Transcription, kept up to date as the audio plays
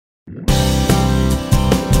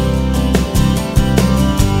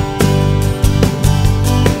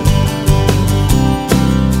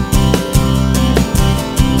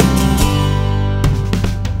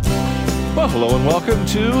and welcome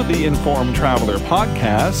to the Informed Traveler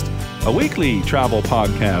Podcast, a weekly travel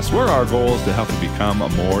podcast where our goal is to help you become a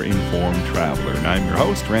more informed traveler. And I'm your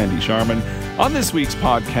host, Randy Sharman. On this week's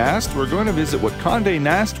podcast, we're going to visit what Condé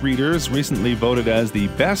Nast readers recently voted as the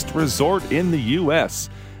best resort in the U.S.,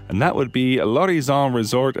 and that would be L'Horizon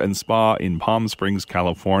Resort and Spa in Palm Springs,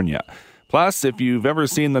 California. Plus, if you've ever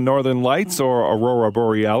seen the Northern Lights or Aurora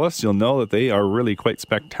Borealis, you'll know that they are really quite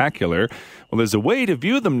spectacular. Well, there's a way to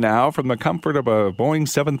view them now from the comfort of a Boeing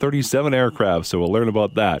 737 aircraft, so we'll learn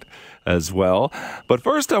about that as well. But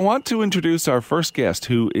first, I want to introduce our first guest,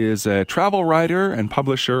 who is a travel writer and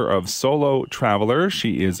publisher of Solo Traveler.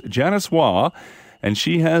 She is Janice Waugh, and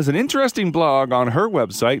she has an interesting blog on her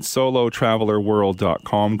website,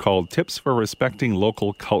 solotravelerworld.com, called Tips for Respecting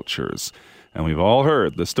Local Cultures. And we've all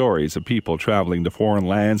heard the stories of people traveling to foreign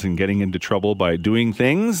lands and getting into trouble by doing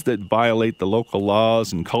things that violate the local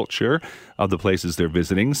laws and culture of the places they're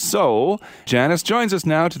visiting. So, Janice joins us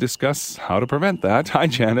now to discuss how to prevent that. Hi,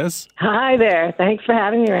 Janice. Hi there. Thanks for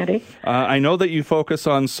having me, Randy. I know that you focus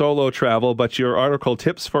on solo travel, but your article,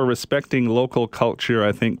 Tips for Respecting Local Culture,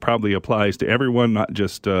 I think probably applies to everyone, not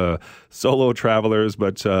just solo travelers,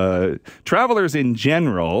 but travelers in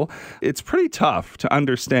general. It's pretty tough to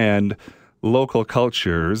understand local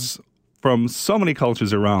cultures from so many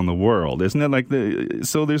cultures around the world, isn't it?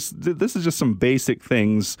 This is just some basic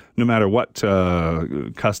things, no matter what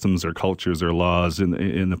customs or cultures or laws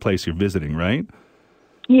in the place you're visiting, right?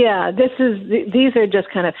 Yeah, these are just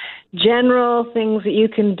kind of general things that you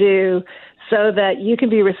can do so that you can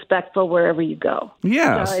be respectful wherever you go.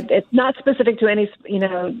 Yeah, so it's not specific to any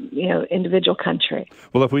individual country.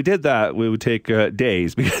 Well, if we did that, we would take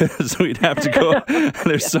days because we'd have to go.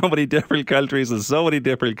 There's so many different countries and so many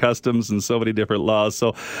different customs and so many different laws.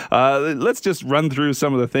 So let's just run through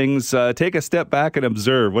some of the things. Take a step back and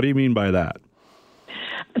observe. What do you mean by that?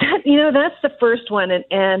 That's the first one,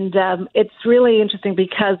 and it's really interesting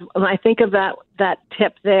because when I think of that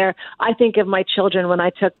tip there, I think of my children when I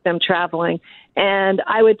took them traveling, and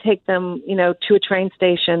I would take them, to a train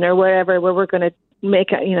station or wherever where we're going to make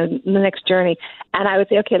the next journey, and I would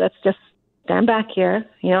say, okay, let's just stand back here.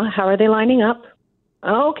 How are they lining up?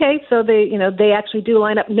 Oh, okay, so they actually do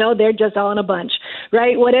line up. No, they're just all in a bunch,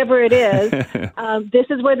 right? Whatever it is, this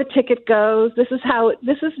is where the ticket goes.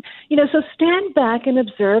 So stand back and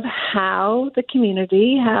observe how the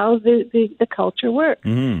community, how the culture works,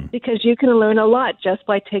 because you can learn a lot just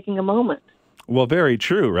by taking a moment. Well, very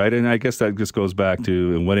true, right? And I guess that just goes back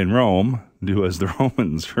to when in Rome, do as the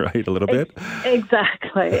Romans, right? A little bit.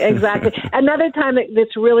 Exactly. Another time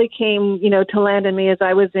this really came, to land in me as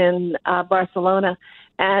I was in Barcelona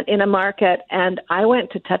and in a market, and I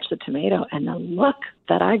went to touch the tomato, and the look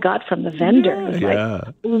that I got from the vendor was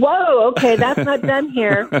like, whoa, okay, that's not done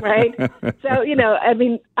here, right? So,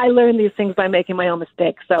 I learned these things by making my own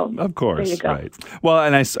mistakes. So, of course, there you go. Right. Well,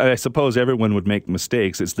 and I suppose everyone would make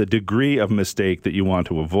mistakes. It's the degree of mistake that you want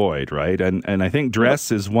to avoid, right? And I think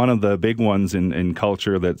dress is one of the big ones in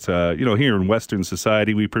culture that, here in Western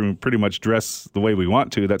society, we pretty much dress the way we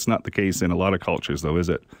want to. That's not the case in a lot of cultures, though, is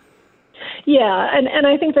it? Yeah, and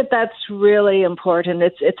I think that's really important.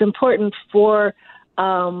 It's important for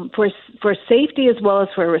safety as well as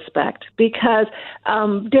for respect, because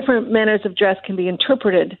different manners of dress can be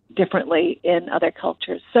interpreted differently in other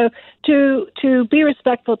cultures. So to be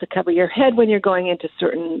respectful, to cover your head when you're going into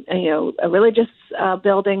certain religious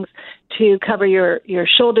buildings, to cover your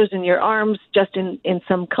shoulders and your arms, just in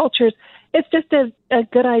some cultures, it's just a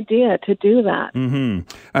good idea to do that. Mm-hmm.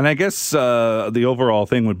 And I guess the overall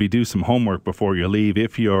thing would be do some homework before you leave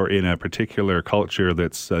if you're in a particular culture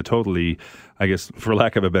that's totally, I guess, for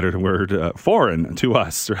lack of a better word, foreign to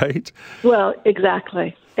us, right? Well,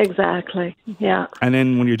 exactly. Yeah. And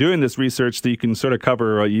then when you're doing this research, that you can sort of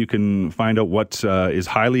cover, you can find out what is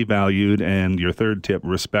highly valued, and your third tip,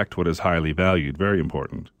 respect what is highly valued. Very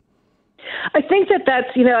important. I think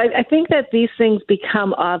I think that these things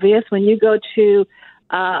become obvious when you go to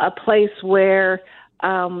a place where,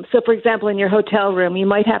 so for example, in your hotel room, you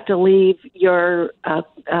might have to leave your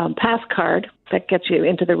pass card that gets you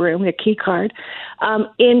into the room, your key card,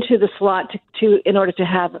 into the slot in order to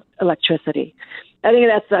have electricity. I think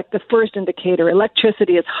that's like the first indicator.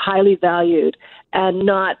 Electricity is highly valued and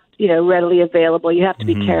not readily available. You have to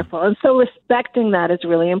be careful. And so respecting that is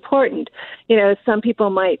really important. Some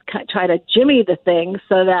people might try to jimmy the thing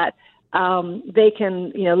so that they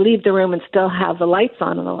can, leave the room and still have the lights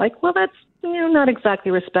on. And they're like, well, that's, not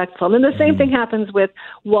exactly respectful. And the same thing happens with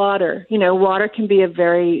water. Water can be a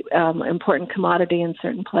very important commodity in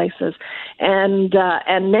certain places. And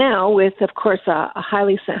now with, of course, a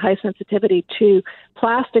high sensitivity to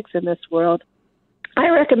plastics in this world, I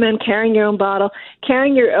recommend carrying your own bottle,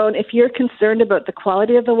 carrying your own. If you're concerned about the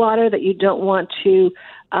quality of the water, that you don't want to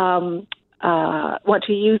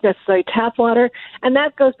use necessarily tap water, and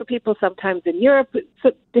that goes for people sometimes in Europe.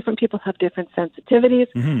 So different people have different sensitivities.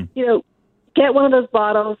 Mm-hmm. Get one of those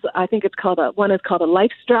bottles. I think one is called a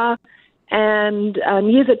Life Straw, and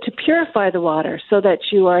use it to purify the water, so that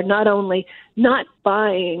you are not only not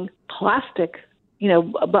buying plastic,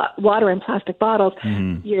 water in plastic bottles.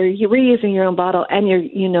 Mm-hmm. You're reusing your own bottle, and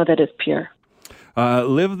you know that it's pure.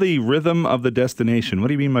 Live the rhythm of the destination. What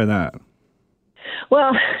do you mean by that?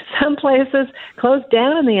 Well, some places close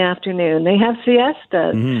down in the afternoon. They have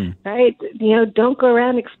siestas, right? Don't go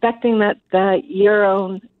around expecting that your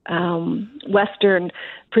own Western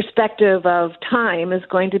perspective of time is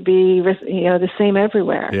going to be, the same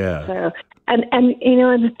everywhere. Yeah. So, and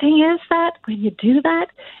the thing is that when you do that,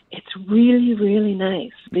 it's really, really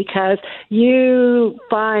nice, because you can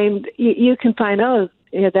find,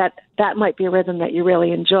 that might be a rhythm that you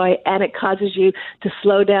really enjoy, and it causes you to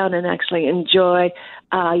slow down and actually enjoy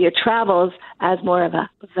your travels as more of a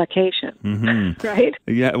vacation, right?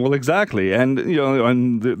 Yeah, well, exactly. And,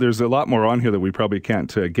 there's a lot more on here that we probably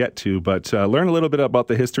can't get to, but learn a little bit about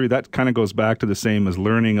the history. That kind of goes back to the same as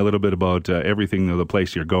learning a little bit about everything of the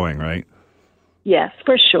place you're going, right? Yes,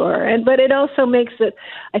 for sure. But it also makes it,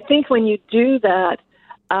 I think when you do that,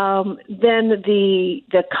 then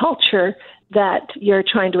the culture that you're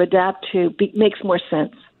trying to adapt to makes more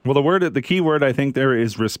sense. Well, the key word I think there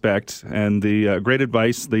is respect, and the great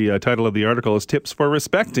advice, the title of the article is Tips for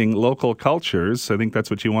Respecting Local Cultures. I think that's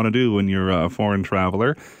what you want to do when you're a foreign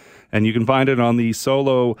traveler. And you can find it on the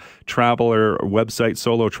Solo Traveler website,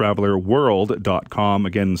 solotravelerworld.com.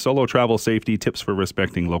 Again, Solo Travel Safety, Tips for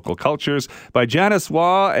Respecting Local Cultures by Janice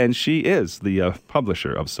Waugh, and she is the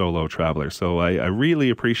publisher of Solo Traveler. So I really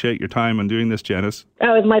appreciate your time on doing this, Janice.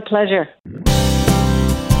 Oh, it was my pleasure.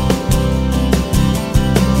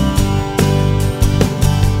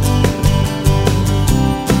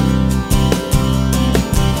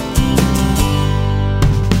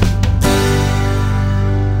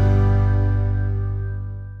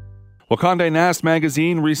 Well, Condé Nast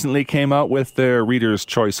magazine recently came out with their Reader's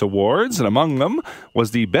Choice Awards, and among them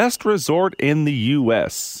was the best resort in the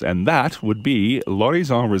U.S., and that would be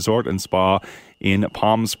L'Horizon Resort and Spa in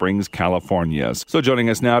Palm Springs, California. So joining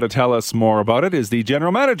us now to tell us more about it is the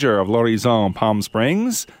general manager of L'Horizon Palm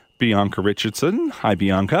Springs, Bianca Richardson. Hi,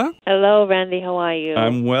 Bianca. Hello, Randy. How are you?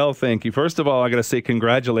 I'm well, thank you. First of all, I got to say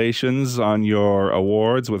congratulations on your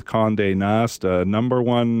awards with Condé Nast. Number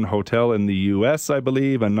 1 hotel in the U.S., I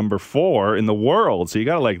believe, and number 4 in the world. So you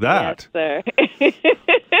got to like that. Yes, sir.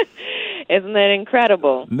 Isn't that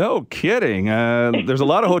incredible? No kidding. There's a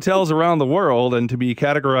lot of hotels around the world, and to be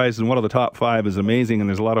categorized in one of the top 5 is amazing, and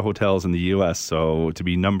there's a lot of hotels in the U.S., so to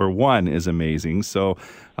be number 1 is amazing. So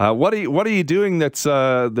what are you doing that's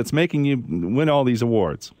making you win all these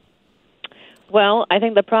awards? Well, I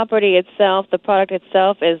think the property itself, the product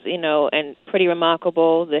itself is, and pretty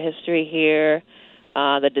remarkable. The history here,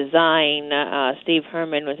 the design, Steve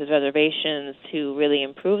Herman with his reservations to really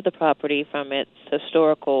improve the property from its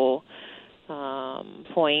historical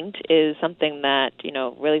point is something that,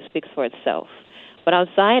 really speaks for itself. But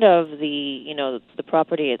outside of the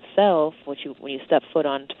property itself, when you step foot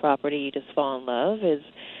onto property, you just fall in love, is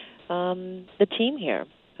the team here.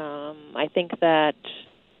 I think that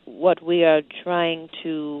what we are trying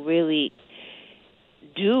to really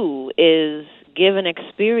do is give an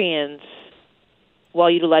experience while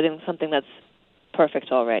utilizing something that's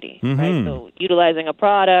perfect already, right? So utilizing a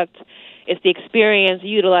product, it's the experience,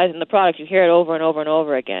 utilizing the product. You hear it over and over and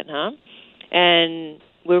over again, huh? And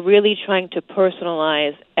we're really trying to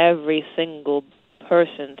personalize every single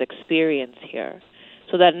person's experience here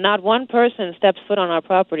so that not one person steps foot on our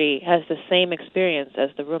property has the same experience as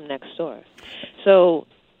the room next door. So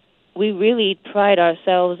we really pride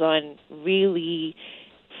ourselves on really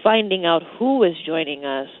finding out who is joining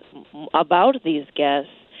us about these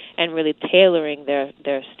guests and really tailoring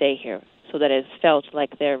their stay here so that it's felt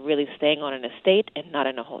like they're really staying on an estate and not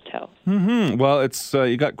in a hotel. Well, it's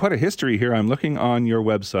you got quite a history here. I'm looking on your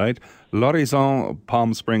website,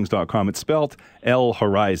 l'horizonpalmsprings.com. It's spelled L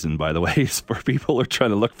Horizon, by the way, for people who are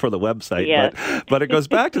trying to look for the website. Yes. But it goes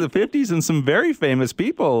back to the 50s, and some very famous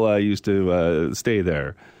people used to stay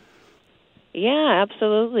there. Yeah,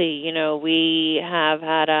 absolutely. We have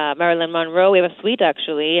had Marilyn Monroe. We have a suite,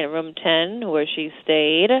 actually, in room 10 where she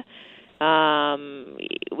stayed.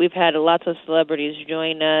 We've had lots of celebrities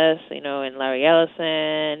join us, and Larry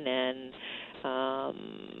Ellison and,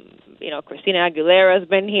 Christina Aguilera's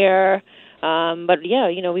been here. But yeah,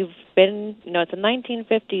 we've been, it's a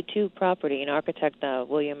 1952 property. Architect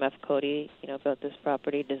William F. Cody, built this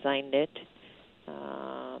property, designed it.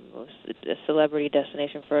 It was a celebrity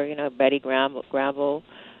destination for, Betty Grable,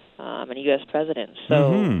 and a U.S. president.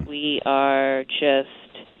 So we are just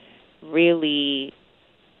really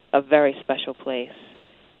a very special place.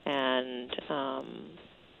 And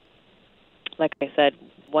like I said,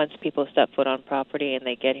 once people step foot on property and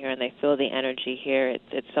they get here and they feel the energy here,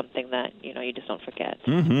 it's something that, you just don't forget.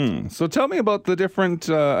 So tell me about the different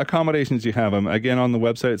accommodations you have. Again, on the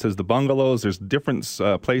website, it says the bungalows. There's different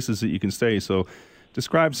places that you can stay. So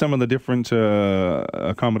describe some of the different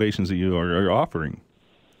accommodations that you are offering.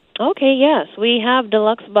 Okay, yes. We have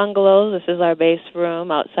deluxe bungalows. This is our base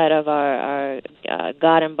room outside of our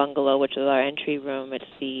garden bungalow, which is our entry room. It's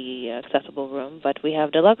the accessible room. But we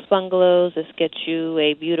have deluxe bungalows. This gets you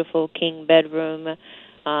a beautiful king bedroom,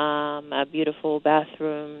 a beautiful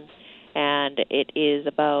bathroom, and it is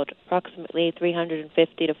about approximately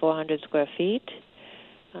 350 to 400 square feet.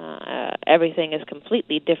 Everything is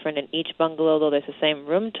completely different in each bungalow, though there's the same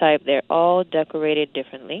room type. They're all decorated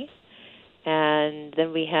differently. And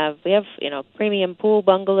then we have premium pool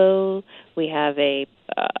bungalow. We have a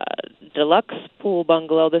deluxe pool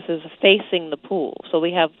bungalow. This is facing the pool. So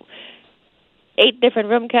we have 8 different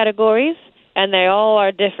room categories, and they all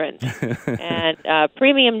are different. And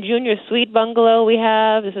premium junior suite bungalow we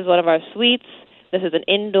have. This is one of our suites. This is an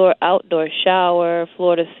indoor-outdoor shower,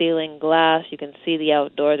 floor-to-ceiling glass. You can see the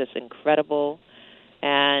outdoors. It's incredible.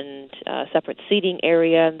 And a separate seating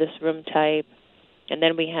area in this room type. And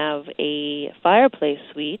then we have a fireplace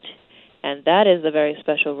suite, and that is a very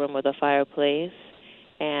special room with a fireplace.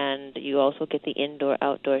 And you also get the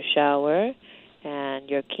indoor-outdoor shower and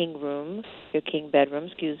your king bedroom,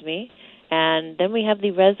 And then we have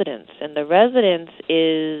the residence, and the residence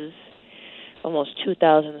is almost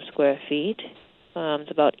 2,000 square feet.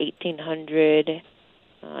 It's about 1,800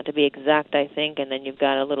 to be exact, I think. And then you've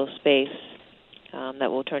got a little space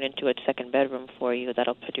that will turn into a second bedroom for you.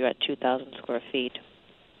 That'll put you at 2,000 square feet.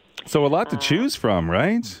 So a lot to choose from,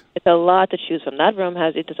 right? It's a lot to choose from. That room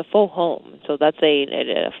it's a full home. So that's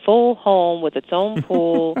a full home with its own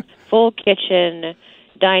pool, full kitchen,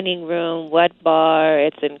 dining room, wet bar.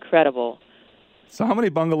 It's incredible. So how many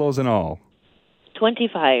bungalows in all?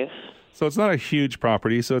 25. So it's not a huge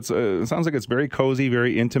property. So it sounds like it's very cozy,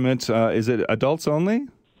 very intimate. Is it adults only?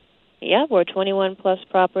 Yeah, we're a 21-plus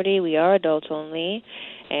property. We are adults only,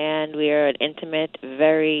 and we are an intimate,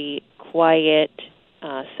 very quiet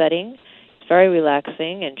setting. It's very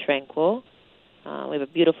relaxing and tranquil. We have a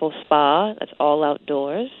beautiful spa that's all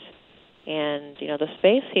outdoors, and the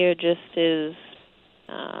space here just is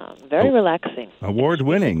very relaxing.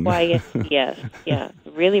 Award-winning. Quiet, yes, yeah,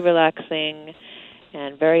 really relaxing,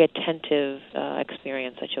 and very attentive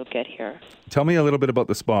experience that you'll get here. Tell me a little bit about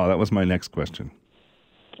the spa. That was my next question.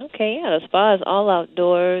 Okay, yeah, the spa is all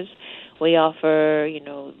outdoors. We offer,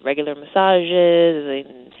 regular massages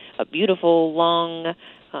and a beautiful, long,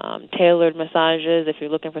 tailored massages if you're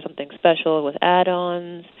looking for something special with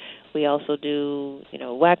add-ons. We also do,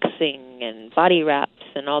 waxing and body wraps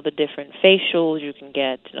and all the different facials you can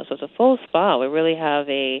get. So it's a full spa. We really have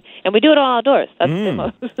and we do it all outdoors. That's the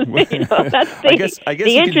most, that's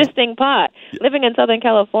the interesting part. Living in Southern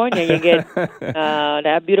California, you get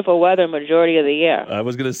that beautiful weather majority of the year. I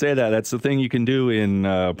was going to say that's the thing you can do in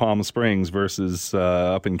Palm Springs versus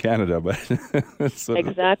up in Canada. But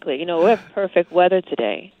exactly. We have perfect weather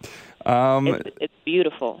today. It's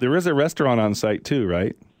beautiful. There is a restaurant on site too,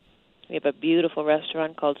 right? We have a beautiful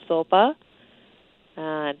restaurant called Sopa.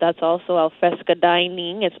 That's also alfresco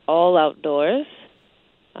dining. It's all outdoors.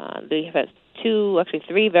 We have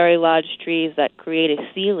 3 very large trees that create a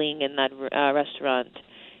ceiling in that restaurant.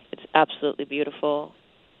 It's absolutely beautiful.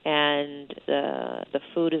 And the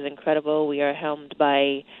food is incredible. We are helmed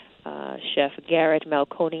by Chef Garrett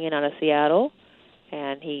Melkonian out of Seattle.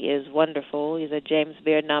 And he is wonderful. He's a James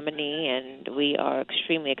Beard nominee, and we are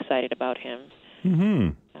extremely excited about him. Mm-hmm.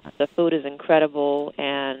 The food is incredible,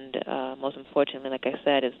 and most importantly, like I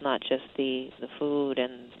said, it's not just the food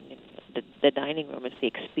and the dining room, it's the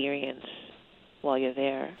experience while you're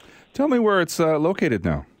there. Tell me where it's located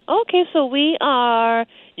now. Okay, so we are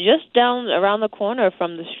just down around the corner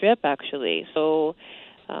from the Strip, actually. So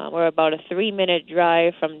we're about a 3-minute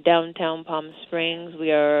drive from downtown Palm Springs.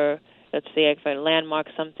 We are, let's say, if I landmark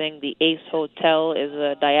something, the Ace Hotel is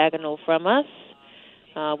a diagonal from us.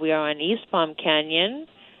 We are on East Palm Canyon,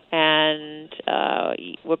 and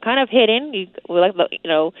we're kind of hidden. We're like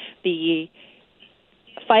the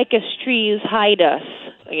ficus trees hide us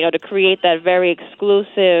to create that very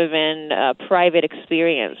exclusive and private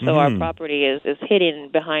experience. So our property is hidden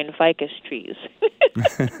behind ficus trees.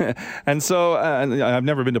 And so I've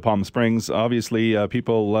never been to Palm Springs. Obviously,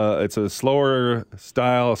 people, it's a slower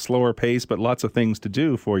style, slower pace, but lots of things to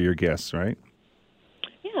do for your guests, right?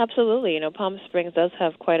 Yeah, absolutely. Palm Springs does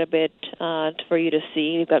have quite a bit for you to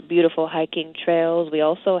see. We've got beautiful hiking trails. We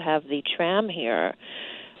also have the tram here.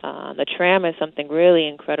 The tram is something really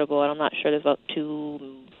incredible, and I'm not sure there's about 2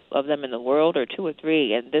 of them in the world, or 2 or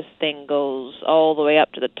 3, and this thing goes all the way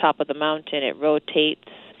up to the top of the mountain. It rotates,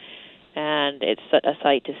 and it's a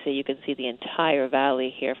sight to see. You can see the entire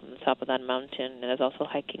valley here from the top of that mountain, and there's also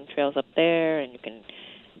hiking trails up there, and you can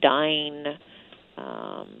dine.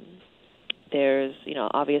 There's,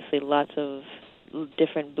 obviously lots of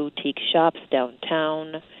different boutique shops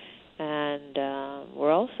downtown, and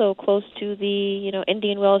we're also close to the,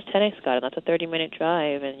 Indian Wells Tennis Garden. That's a 30-minute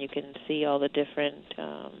drive, and you can see all the different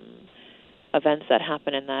events that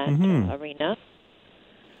happen in that arena.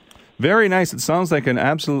 Very nice. It sounds like an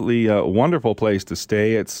absolutely wonderful place to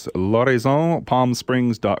stay. It's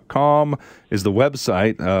l'horizon.palmsprings.com is the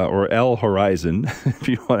website, or El Horizon, if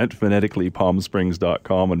you want it phonetically,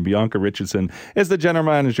 palmsprings.com. And Bianca Richardson is the general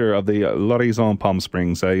manager of the L'Horizon Palm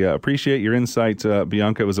Springs. I appreciate your insight,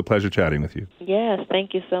 Bianca. It was a pleasure chatting with you. Yes,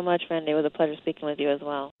 thank you so much, Randy. It was a pleasure speaking with you as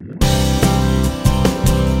well.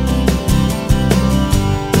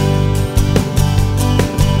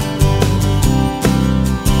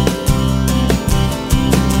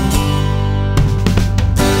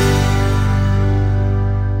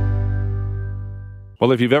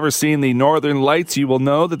 Well, if you've ever seen the Northern Lights, you will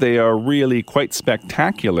know that they are really quite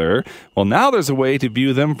spectacular. Well, now there's a way to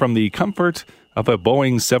view them from the comfort of a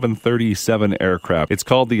Boeing 737 aircraft. It's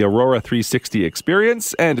called the Aurora 360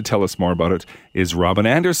 Experience, and to tell us more about it is Robin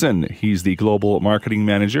Anderson. He's the Global Marketing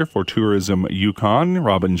Manager for Tourism Yukon.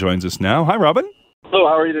 Robin joins us now. Hi, Robin. Hello,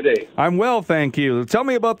 how are you today? I'm well, thank you. Tell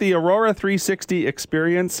me about the Aurora 360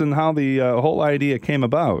 Experience and how the whole idea came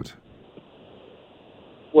about.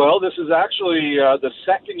 Well, this is actually the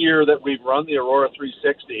second year that we've run the Aurora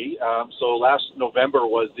 360. So last November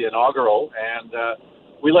was the inaugural, and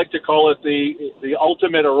we like to call it the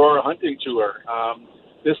ultimate Aurora hunting tour.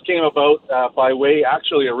 This came about by way,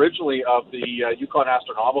 actually, originally of the Yukon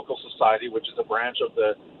Astronomical Society, which is a branch of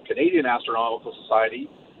the Canadian Astronomical Society.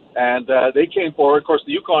 And they came forward. Of course,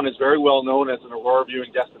 the Yukon is very well known as an Aurora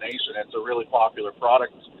viewing destination. It's a really popular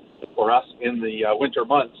product for us in the winter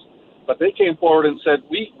months. But they came forward and said,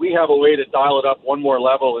 we have a way to dial it up one more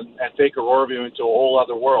level and take Aurora viewing to a whole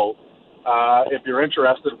other world. If you're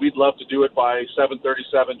interested, we'd love to do it by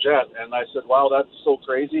 737 jet. And I said, wow, that's so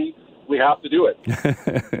crazy. We have to do it.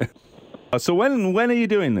 So when are you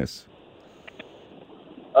doing this?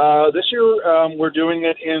 This year, we're doing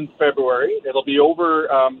it in February. It'll be over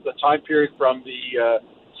the time period from the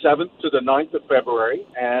 7th to the 9th of February.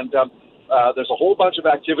 And there's a whole bunch of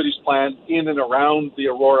activities planned in and around the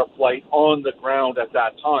Aurora flight on the ground at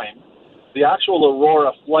that time. The actual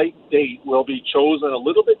Aurora flight date will be chosen a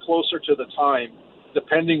little bit closer to the time,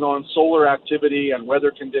 depending on solar activity and weather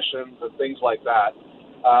conditions and things like that.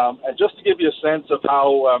 And just to give you a sense of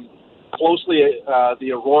how closely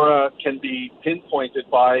the Aurora can be pinpointed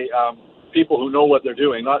by people who know what they're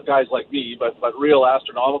doing, not guys like me, but real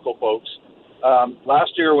astronomical folks.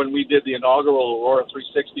 Last year when we did the inaugural Aurora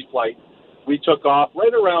 360 flight, we took off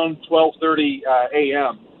right around 12:30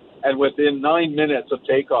 a.m., and within 9 minutes of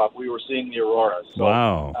takeoff, we were seeing the Aurora. So,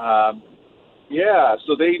 wow. Yeah,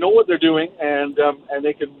 so they know what they're doing, and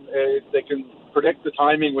they can predict the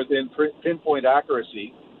timing within pinpoint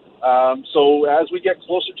accuracy. So as we get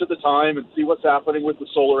closer to the time and see what's happening with the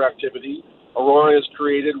solar activity, Aurora is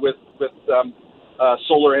created with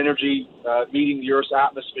solar energy meeting the Earth's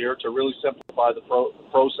atmosphere to really simplify the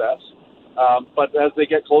process. But as they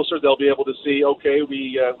get closer, they'll be able to see, okay,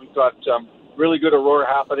 we've got really good Aurora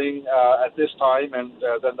happening at this time, and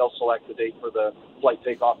then they'll select the date for the flight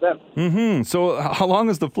takeoff then. Mm-hmm. So how long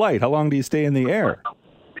is the flight? How long do you stay in the air?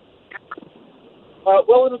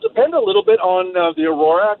 Well, it'll depend a little bit on the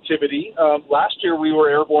Aurora activity. Last year, we were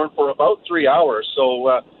airborne for about 3 hours,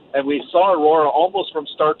 and we saw Aurora almost from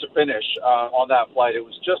start to finish on that flight. It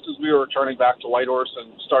was just as we were returning back to Whitehorse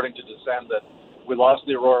and starting to descend that we lost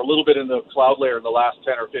the Aurora a little bit in the cloud layer in the last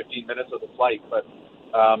 10 or 15 minutes of the flight. But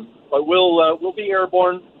we'll be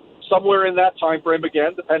airborne somewhere in that time frame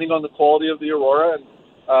again, depending on the quality of the Aurora. And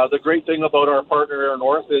the great thing about our partner Air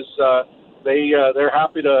North is they're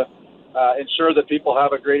happy to ensure that people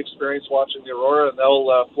have a great experience watching the Aurora, and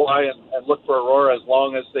they'll fly and look for Aurora as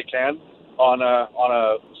long as they can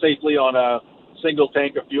safely on a single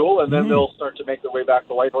tank of fuel, and then they'll start to make their way back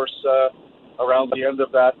to Whitehorse around the end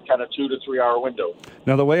of that kind of 2 to 3 hour window.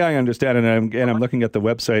 Now, the way I understand it, and I'm looking at the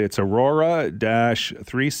website, it's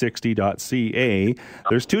aurora-360.ca.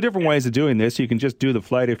 There's two different ways of doing this. You can just do the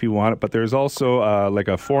flight if you want it, but there's also like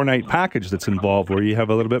a 4-night package that's involved where you have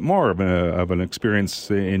a little bit more of an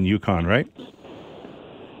experience in Yukon, right?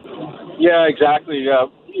 Yeah, exactly.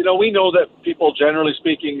 We know that people, generally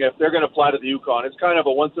speaking, if they're going to fly to the Yukon, it's kind of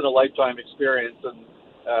a once-in-a-lifetime experience, and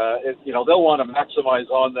they'll want to maximize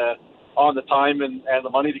on the time and the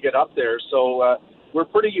money to get up there. So we're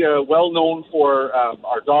pretty well known for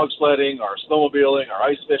our dog sledding, our snowmobiling, our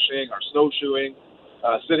ice fishing, our snowshoeing,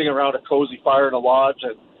 sitting around a cozy fire in a lodge.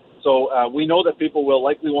 And so we know that people will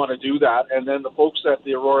likely want to do that. And then the folks at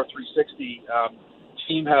the Aurora 360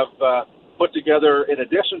 team have put together, in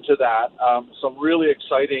addition to that, some really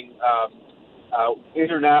exciting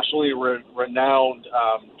internationally renowned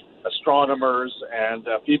astronomers and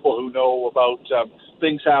people who know about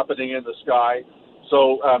things happening in the sky.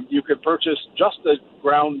 So you could purchase just the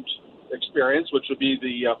ground experience, which would be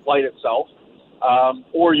the flight itself,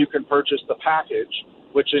 or you can purchase the package,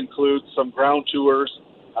 which includes some ground tours,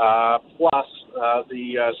 plus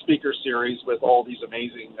the speaker series with all these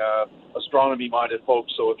amazing astronomy-minded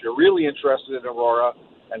folks. So if you're really interested in Aurora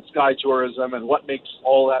and sky tourism and what makes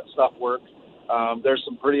all that stuff work, there's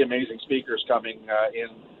some pretty amazing speakers coming in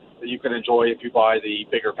that you can enjoy if you buy the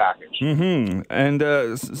bigger package. Mm-hmm. And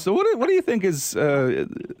so what do you think is the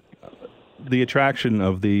attraction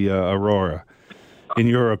of the Aurora, in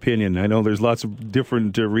your opinion? I know there's lots of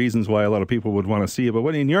different reasons why a lot of people would want to see it,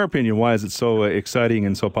 but in your opinion, why is it so exciting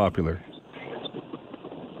and so popular?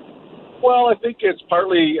 Well, I think it's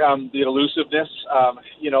partly the elusiveness.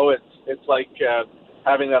 It's like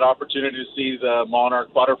having that opportunity to see the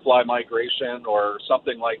monarch butterfly migration or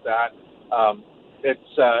something like that.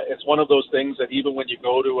 It's one of those things that even when you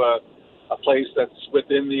go to a place that's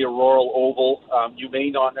within the auroral oval, you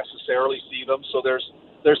may not necessarily see them. So there's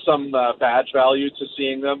some badge value to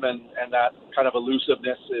seeing them, and that kind of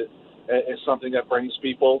elusiveness is something that brings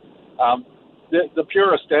people. The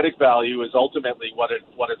pure aesthetic value is ultimately what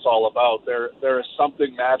it's all about. There is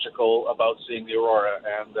something magical about seeing the aurora,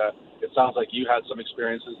 and it sounds like you had some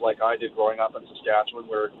experiences like I did growing up in Saskatchewan,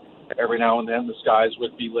 where every now and then the skies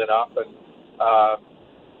would be lit up, and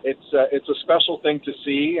it's a special thing to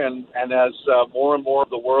see. And as more and more of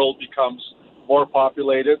the world becomes more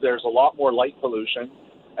populated, there's a lot more light pollution,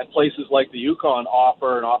 and places like the Yukon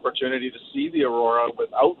offer an opportunity to see the aurora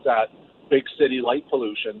without that big city light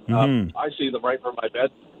pollution. Mm-hmm. I see them right from my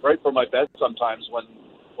bed sometimes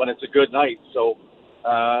when it's a good night. So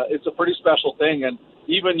it's a pretty special thing. And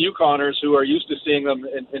even Yukoners who are used to seeing them,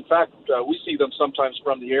 in fact, we see them sometimes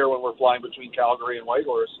from the air when we're flying between Calgary and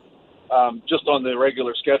Whitehorse, just on the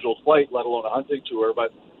regular scheduled flight, let alone a hunting tour.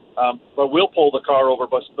 But we'll pull the car over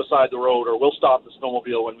beside the road, or we'll stop the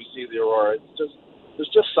snowmobile when we see the aurora. There's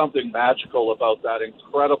just something magical about that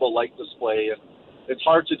incredible light display, and it's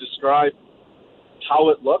hard to describe how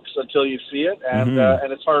it looks until you see it, and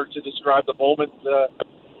it's hard to describe the moment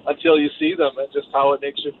until you see them, and just how it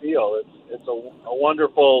makes you feel. It's a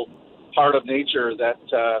wonderful part of nature that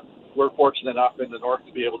we're fortunate enough in the north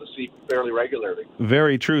to be able to see fairly regularly.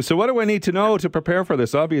 Very true. So what do I need to know to prepare for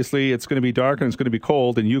this? Obviously, it's going to be dark and it's going to be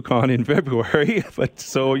cold in Yukon in February, but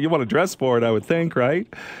so you want to dress for it, I would think, right?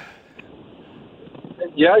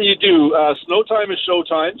 Yeah, you do. Snow time is show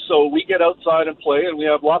time, so we get outside and play, and we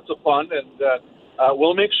have lots of fun, and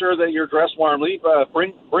we'll make sure that you're dressed warmly.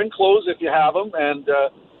 Bring clothes if you have them, and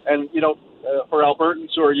for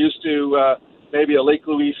Albertans who are used to maybe a Lake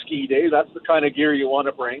Louise ski day, that's the kind of gear you want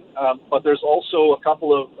to bring. But there's also a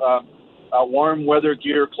couple of warm weather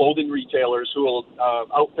gear clothing retailers who will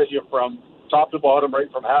outfit you from top to bottom,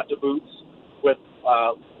 right from hat to boots, with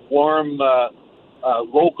warm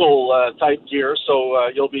local type gear, so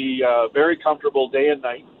you'll be very comfortable day and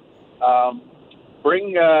night.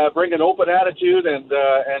 Bring an open attitude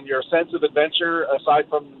and your sense of adventure aside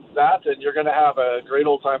from that, and you're going to have a great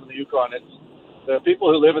old time in the Yukon. The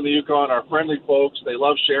people who live in the Yukon are friendly folks. They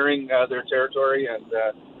love sharing their territory, and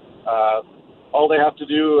all they have to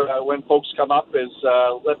do when folks come up is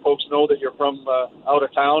let folks know that you're from out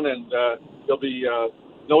of town, and you'll be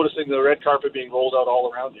noticing the red carpet being rolled out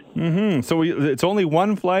all around you. Mm-hmm. So it's only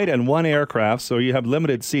one flight and one aircraft, so you have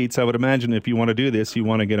limited seats. I would imagine if you want to do this, you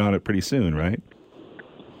want to get on it pretty soon, right?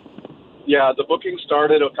 Yeah, the booking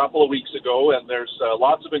started a couple of weeks ago, and there's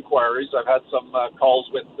lots of inquiries. I've had some calls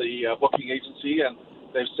with the booking agency, and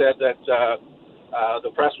they've said that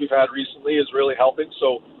the press we've had recently is really helping.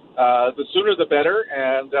 So the sooner the better,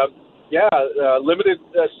 and limited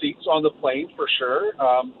seats on the plane for sure,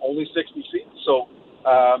 only 60 seats. So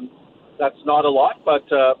That's not a lot, but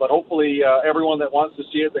hopefully everyone that wants to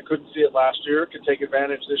see it that couldn't see it last year can take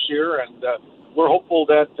advantage this year. And we're hopeful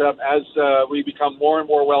that as we become more and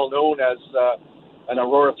more well known as an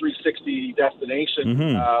Aurora 360 destination,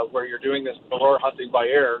 where you're doing this Aurora hunting by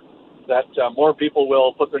air, that more people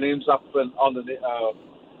will put their names up on the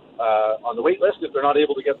wait list if they're not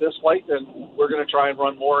able to get this flight, and we're going to try and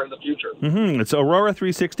run more in the future. It's Aurora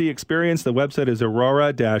 360 Experience. The website is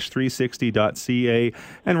aurora-360.ca.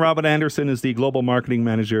 And Robin Anderson is the Global Marketing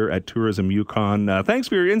Manager at Tourism Yukon. Thanks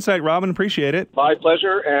for your insight, Robin. Appreciate it. My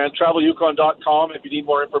pleasure. And travelyukon.com if you need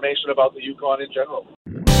more information about the Yukon in general.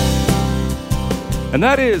 And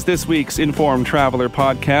that is this week's Informed Traveler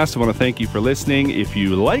podcast. I want to thank you for listening. If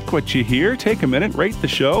you like what you hear, take a minute, rate the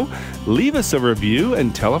show, leave us a review,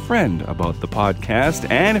 and tell a friend about the podcast.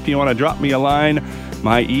 And if you want to drop me a line,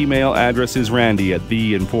 my email address is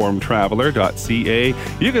randy@theinformedtraveler.ca.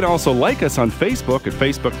 You can also like us on Facebook at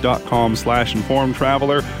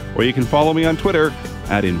facebook.com/informedtraveler, or you can follow me on Twitter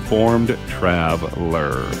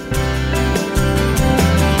 @InformedTraveler.